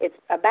someplace. It's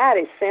about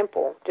as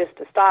simple just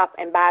to stop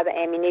and buy the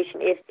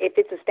ammunition. If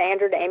it's a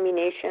standard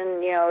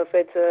ammunition, if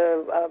it's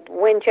a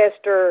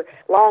Winchester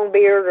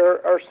Longbeard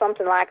or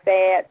something like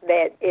that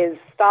is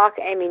stock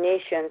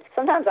ammunition,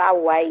 sometimes I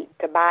wait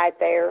to buy it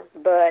there.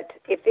 But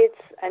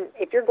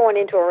if you're going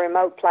into a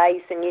remote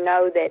place and you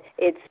know that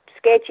it's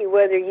sketchy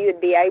whether you'd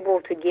be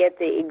able to get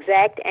the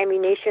exact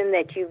ammunition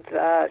that you've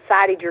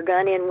sighted your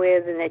gun in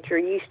with and that you're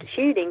used to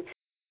shooting,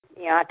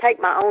 I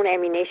take my own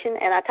ammunition,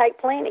 and I take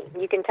plenty.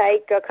 You can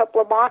take a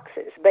couple of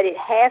boxes, but it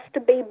has to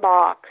be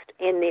boxed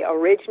in the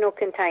original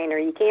container.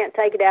 You can't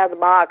take it out of the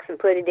box and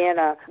put it in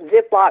a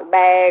Ziploc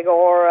bag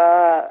or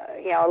a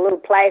little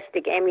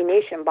plastic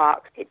ammunition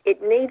box.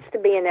 It needs to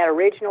be in that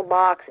original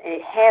box, and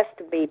it has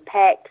to be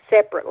packed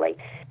separately.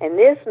 And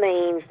this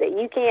means that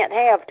you can't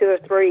have 2 or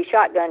 3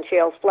 shotgun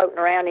shells floating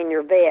around in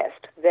your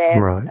vest.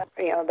 Right.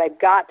 They've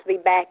got to be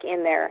back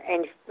in there.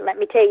 And let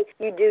me tell you,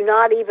 you do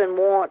not even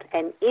want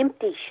an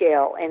empty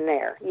shell in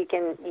there. You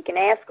can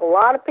ask a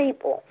lot of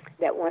people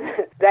that when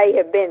they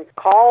have been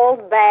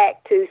called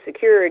back to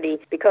security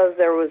because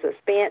there was a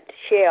spent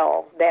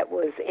shell that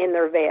was in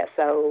their vest.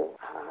 So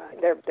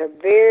they're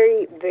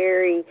very,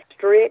 very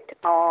strict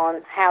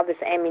on how this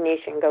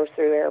ammunition goes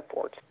through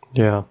airports.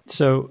 Yeah.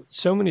 So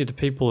many of the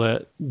people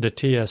at the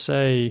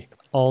TSA,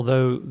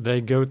 although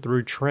they go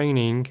through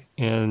training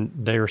and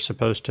they are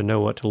supposed to know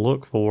what to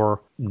look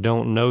for,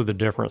 don't know the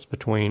difference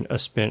between a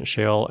spent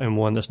shell and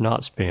one that's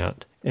not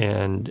spent.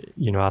 And,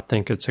 I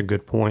think it's a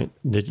good point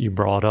that you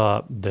brought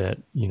up that,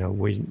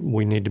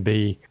 we need to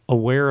be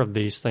aware of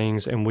these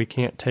things, and we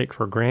can't take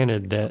for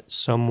granted that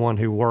someone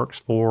who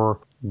works for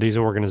these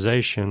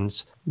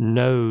organizations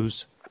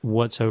knows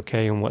what's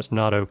okay and what's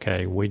not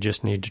okay. We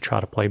just need to try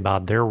to play by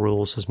their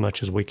rules as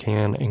much as we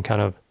can and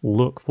kind of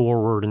look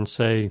forward and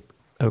say,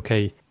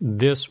 okay,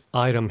 this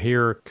item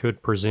here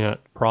could present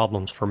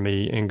problems for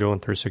me in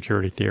going through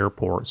security at the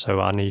airport, so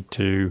I need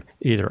to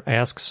either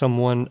ask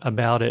someone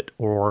about it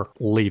or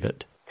leave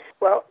it.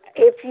 Well,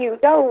 if you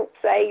don't,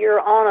 say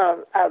you're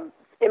on a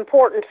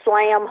important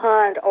slam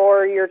hunt,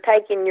 or you're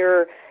taking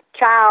your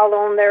child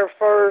on their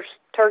first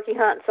turkey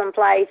hunt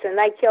someplace and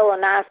they kill a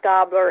nice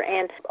gobbler,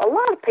 and a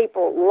lot of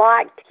people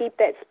like to keep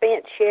that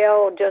spent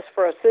shell just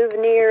for a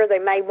souvenir. They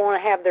may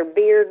want to have their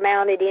beard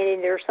mounted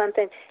in it or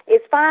something.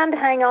 It's fine to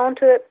hang on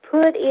to it.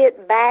 Put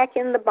it back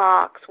in the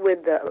box with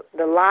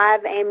the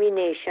live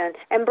ammunition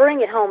and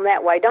bring it home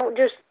that way. Don't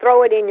just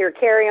throw it in your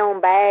carry-on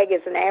bag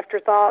as an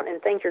afterthought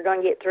and think you're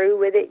going to get through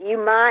with it. You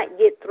might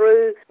get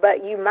through,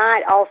 but you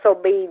might also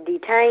be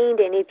detained,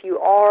 and if you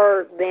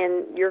are,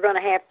 then you're going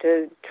to have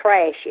to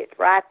trash it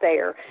right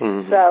there.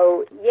 Mm-hmm.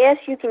 So, yes,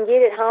 you can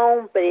get it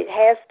home, but it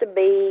has to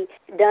be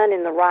done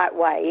in the right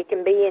way. It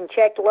can be in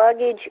checked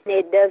luggage.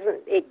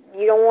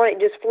 You don't want it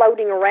just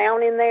floating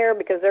around in there,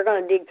 because they're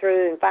going to dig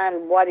through and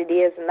find what it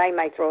is, and they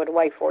may throw it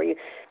away for you.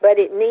 But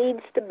it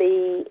needs to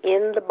be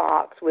in the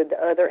box with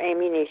the other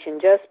ammunition,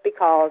 just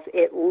because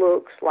it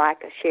looks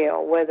like a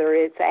shell, whether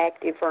it's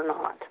active or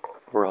not.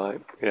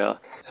 Right, yeah.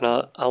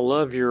 And I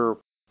love your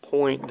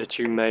point that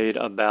you made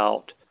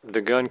about the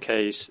gun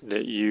case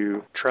that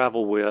you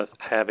travel with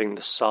having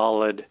the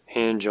solid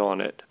hinge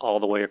on it all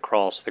the way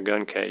across the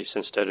gun case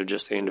instead of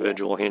just the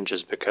individual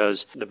hinges,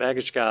 because the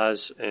baggage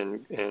guys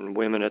and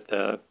women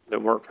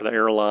that work for the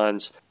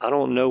airlines, I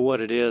don't know what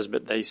it is,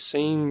 but they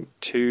seem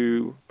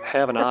to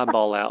have an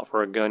eyeball out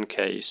for a gun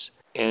case.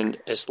 And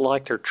it's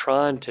like they're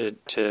trying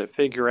to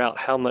figure out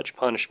how much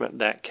punishment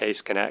that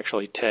case can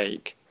actually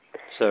take.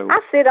 So I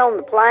sit on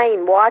the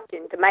plane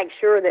watching to make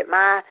sure that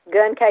my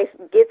gun case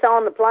gets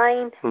on the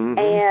plane, mm-hmm.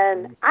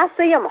 and I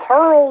see them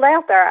hurled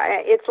out there.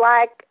 It's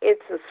like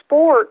it's a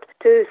sport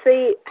to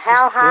see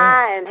how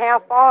high and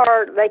how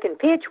far they can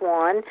pitch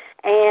one,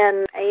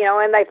 and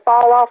and they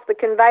fall off the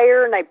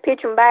conveyor and they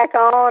pitch them back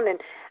on,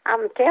 and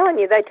I'm telling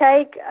you, they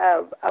take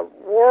a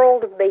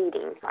world of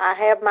beating. I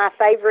have my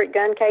favorite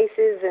gun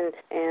cases,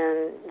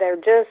 and they're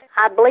just,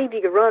 I believe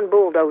you could run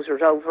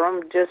bulldozers over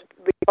them just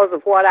because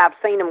of what I've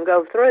seen them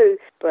go through.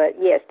 But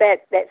yes,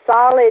 that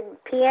solid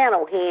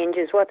piano hinge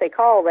is what they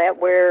call that,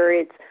 where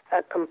it's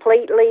a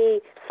completely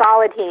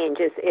solid hinge.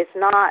 It's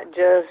not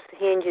just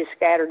hinges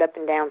scattered up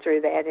and down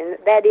through that, and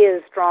that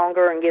is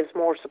stronger and gives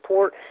more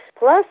support.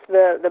 Plus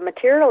the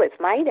material it's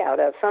made out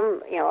of.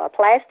 A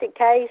plastic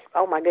case,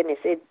 oh my goodness,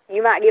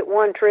 you might get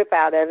one trip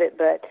out of it,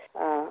 but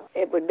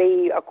it would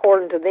be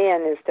according to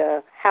them as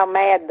to how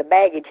mad the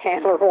baggage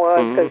handler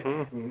was, because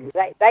mm-hmm.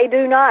 they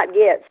do not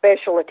get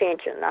special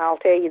attention, I'll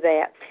tell you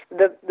that.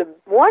 The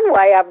one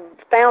way I've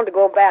found to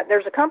go about,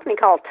 there's a company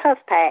called Tough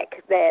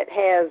Pack that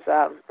has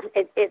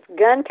it's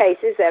gun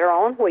cases that are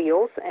on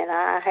wheels, and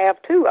I have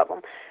 2 of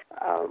them.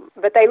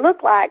 But they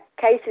look like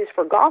cases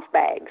for golf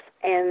bags,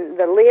 and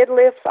the lid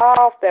lifts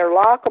off. They're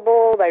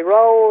lockable. They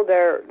roll.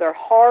 They're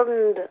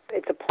hardened.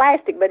 It's a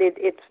plastic, but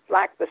it's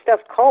like the stuff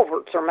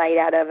culverts are made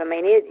out of. I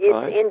mean, it's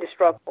right.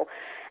 Indestructible.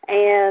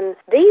 And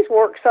these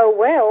work so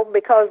well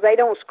because they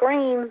don't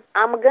scream,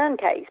 I'm a gun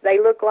case. They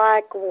look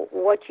like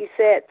what you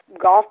set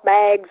golf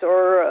bags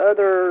or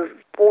other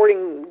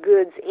sporting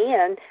goods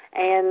in,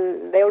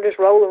 and they'll just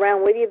roll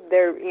around with you.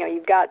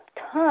 You've got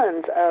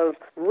tons of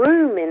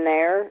room in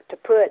there to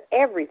put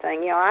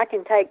everything. I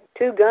can take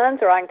 2 guns,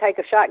 or I can take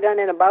a shotgun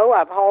and a bow.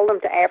 I've hauled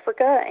them to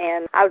Africa,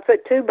 and I would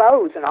put 2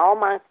 bows and all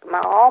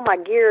my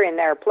gear in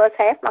there, plus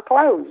half my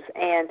clothes,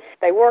 and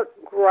they work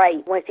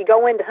great. If you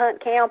go into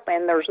hunt camp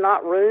and there's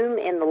not room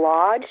in the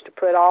lodge to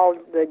put all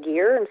the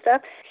gear and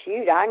stuff,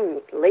 shoot, I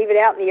can leave it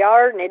out in the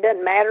yard, and it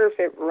doesn't matter if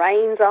it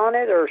rains on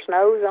it or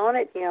snows on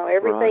it.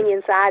 Everything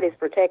inside is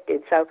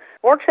protected, so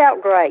works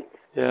out great.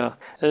 Yeah.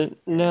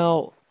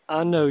 Now,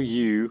 I know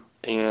you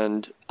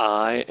and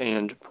I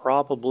and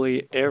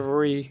probably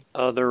every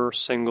other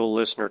single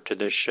listener to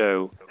this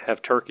show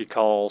have turkey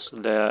calls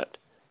that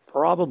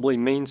probably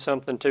mean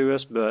something to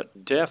us,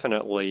 but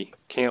definitely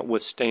can't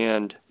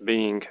withstand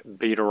being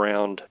beat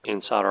around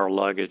inside our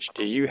luggage.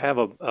 Do you have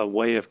a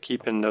way of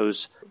keeping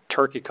those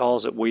turkey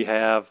calls that we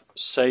have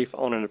safe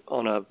on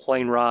a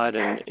plane ride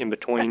and in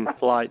between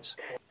flights?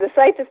 The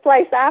safest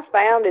place I've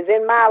found is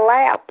in my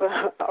lap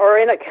or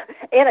in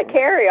a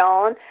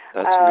carry-on.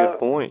 That's a good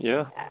point,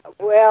 yeah.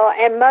 Well,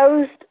 and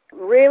most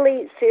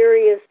really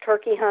serious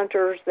turkey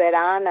hunters that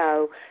I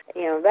know,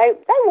 they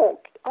won't.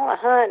 On a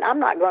hunt, I'm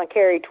not going to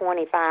carry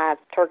 25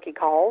 turkey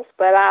calls,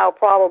 but I'll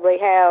probably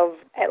have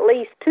at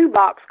least 2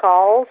 box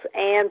calls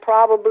and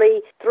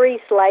probably 3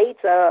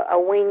 slates, a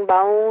wing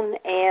bone,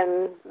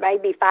 and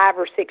maybe 5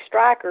 or 6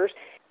 strikers.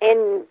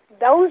 And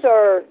those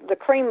are the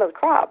cream of the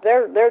crop.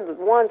 They're the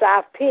ones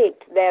I've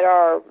picked that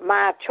are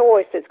my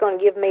choice that's going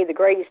to give me the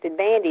greatest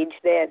advantage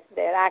that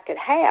I could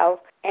have.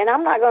 And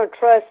I'm not going to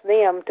trust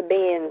them to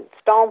being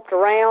stomped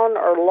around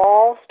or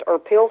lost or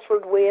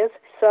pilfered with.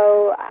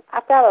 So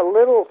I've got a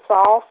little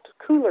soft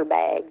cooler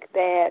bag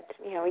that,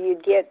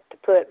 you'd get to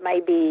put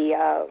maybe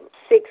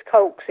 6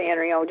 Cokes in,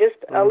 or, just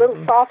a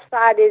little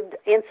soft-sided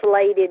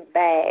insulated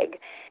bag.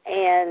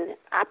 And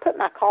I put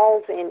my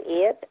calls in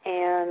it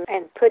and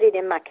put it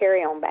in my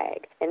carry-on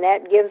bag. And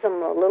that gives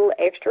them a little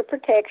extra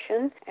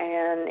protection.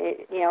 And,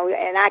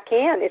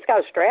 it's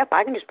got a strap.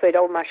 I can just put it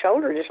over my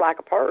shoulder just like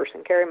a purse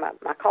and carry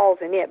my calls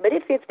in it. But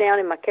it fits down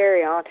in my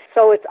carry-on.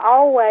 So it's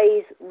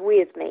always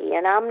with me.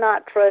 And I'm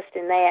not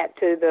trusting that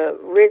to the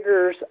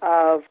rigors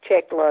of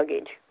checked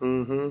luggage.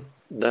 Mm-hmm.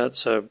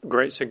 That's a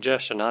great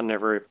suggestion. I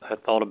never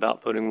had thought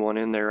about putting one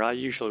in there. I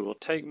usually will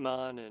take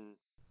mine and...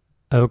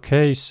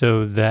 Okay,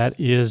 so that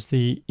is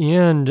the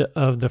end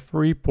of the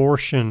free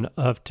portion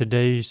of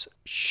today's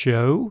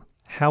show.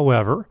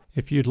 However,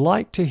 if you'd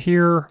like to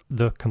hear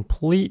the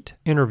complete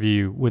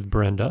interview with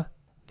Brenda,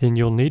 then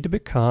you'll need to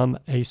become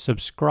a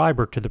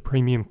subscriber to the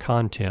premium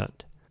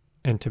content.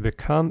 And to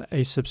become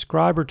a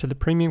subscriber to the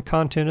premium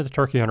content of the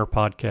Turkey Hunter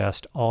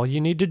podcast, all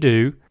you need to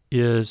do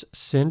is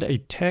send a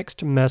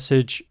text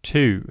message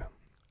to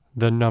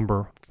the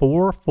number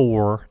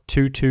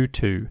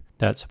 44222.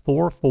 That's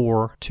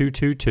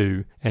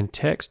 44222, and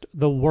text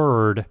the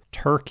word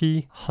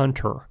Turkey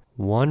Hunter.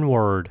 One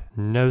word,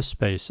 no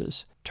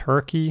spaces.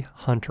 Turkey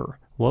Hunter.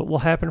 What will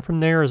happen from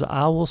there is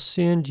I will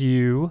send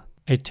you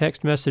a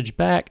text message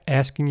back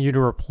asking you to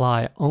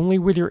reply only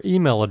with your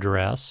email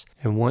address.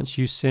 And once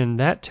you send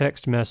that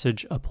text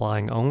message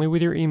applying only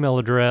with your email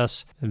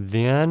address,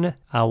 then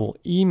I will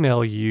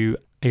email you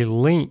a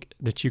link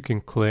that you can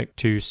click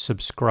to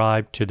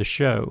subscribe to the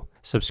show.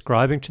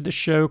 Subscribing to the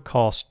show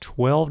costs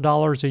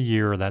 $12 a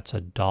year. That's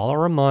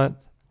 $1 a month,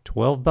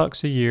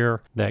 $12 a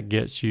year. That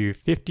gets you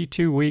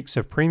 52 weeks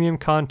of premium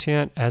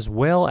content as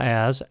well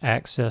as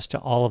access to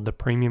all of the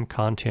premium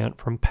content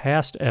from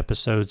past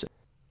episodes.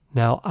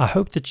 Now, I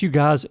hope that you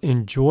guys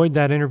enjoyed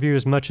that interview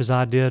as much as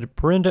I did.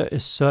 Brenda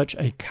is such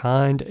a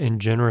kind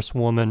and generous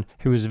woman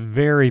who is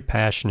very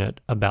passionate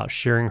about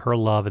sharing her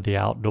love of the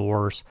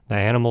outdoors, the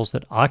animals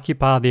that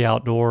occupy the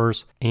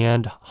outdoors,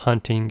 and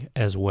hunting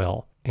as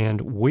well.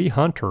 And we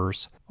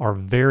hunters are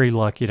very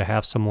lucky to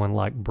have someone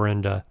like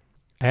Brenda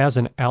as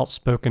an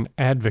outspoken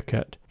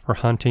advocate for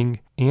hunting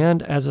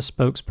and as a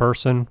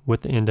spokesperson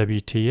with the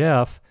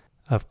NWTF,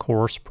 of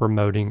course,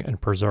 promoting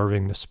and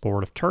preserving the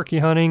sport of turkey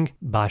hunting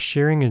by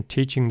sharing and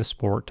teaching the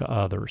sport to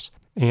others.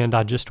 And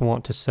I just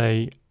want to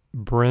say,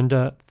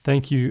 Brenda,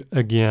 thank you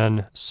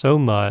again so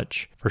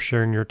much for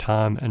sharing your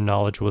time and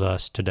knowledge with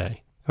us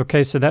today.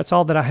 Okay, so that's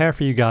all that I have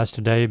for you guys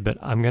today, but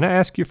I'm going to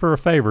ask you for a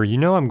favor. You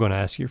know I'm going to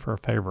ask you for a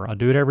favor. I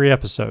do it every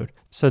episode.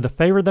 So the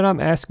favor that I'm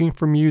asking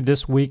from you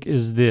this week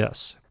is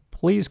this.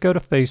 Please go to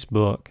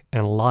Facebook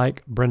and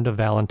like Brenda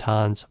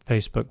Valentine's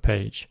Facebook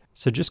page.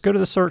 So just go to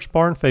the search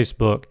bar on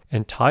Facebook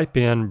and type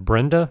in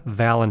Brenda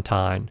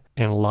Valentine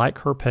and like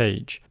her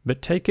page.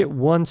 But take it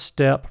one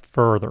step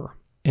further.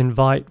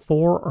 Invite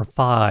 4 or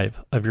 5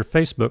 of your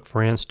Facebook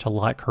friends to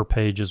like her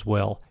page as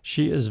well.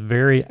 She is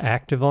very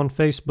active on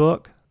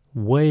Facebook.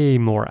 Way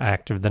more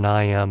active than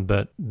I am,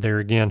 but there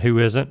again, who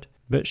isn't?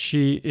 But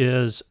she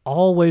is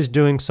always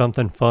doing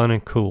something fun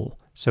and cool.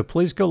 So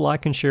please go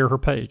like and share her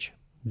page.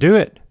 Do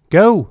it.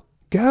 Go.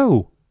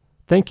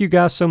 Thank you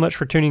guys so much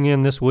for tuning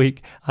in this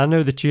week. I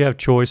know that you have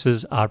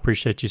choices. I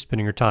appreciate you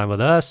spending your time with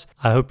us.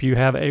 I hope you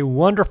have a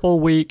wonderful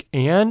week,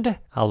 and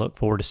I look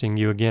forward to seeing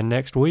you again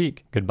next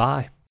week.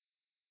 Goodbye.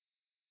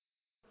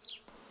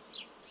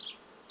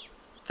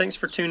 Thanks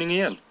for tuning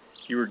in.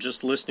 You were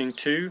just listening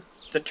to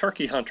the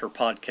Turkey Hunter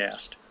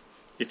Podcast.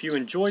 If you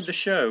enjoyed the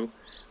show,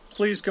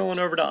 please go on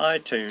over to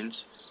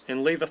iTunes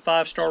and leave a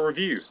 5-star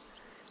review.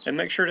 And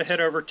make sure to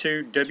head over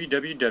to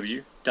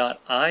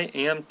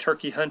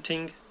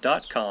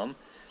www.iamturkeyhunting.com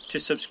to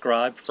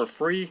subscribe for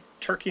free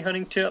turkey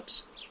hunting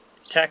tips,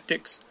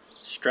 tactics,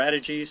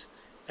 strategies,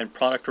 and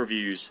product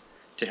reviews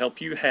to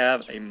help you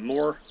have a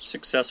more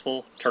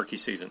successful turkey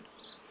season.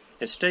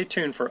 And stay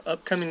tuned for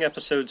upcoming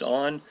episodes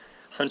on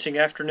hunting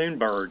afternoon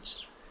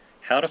birds,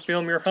 how to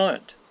film your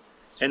hunt,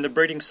 and the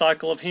breeding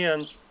cycle of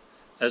hens,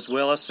 as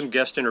well as some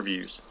guest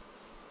interviews.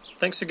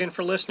 Thanks again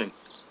for listening.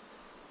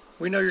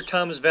 We know your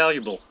time is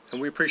valuable,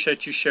 and we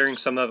appreciate you sharing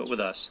some of it with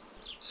us.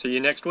 See you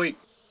next week.